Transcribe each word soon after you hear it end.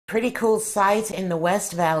Pretty cool sight in the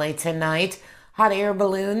West Valley tonight. Hot air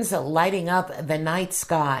balloons lighting up the night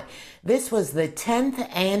sky. This was the 10th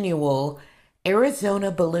annual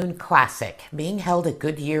Arizona Balloon Classic being held at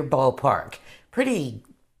Goodyear Ballpark. Pretty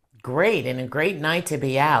great and a great night to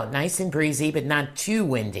be out. Nice and breezy, but not too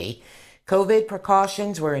windy. COVID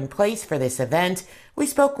precautions were in place for this event. We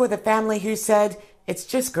spoke with a family who said it's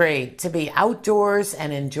just great to be outdoors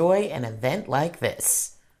and enjoy an event like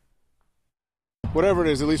this. Whatever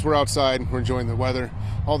it is, at least we're outside. We're enjoying the weather.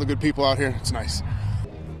 All the good people out here. It's nice.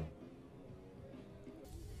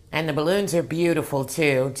 And the balloons are beautiful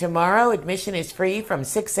too. Tomorrow, admission is free from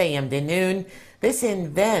 6 a.m. to noon. This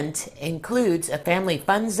event includes a family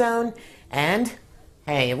fun zone and,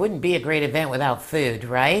 hey, it wouldn't be a great event without food,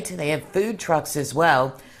 right? They have food trucks as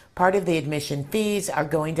well. Part of the admission fees are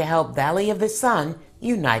going to help Valley of the Sun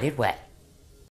United Way.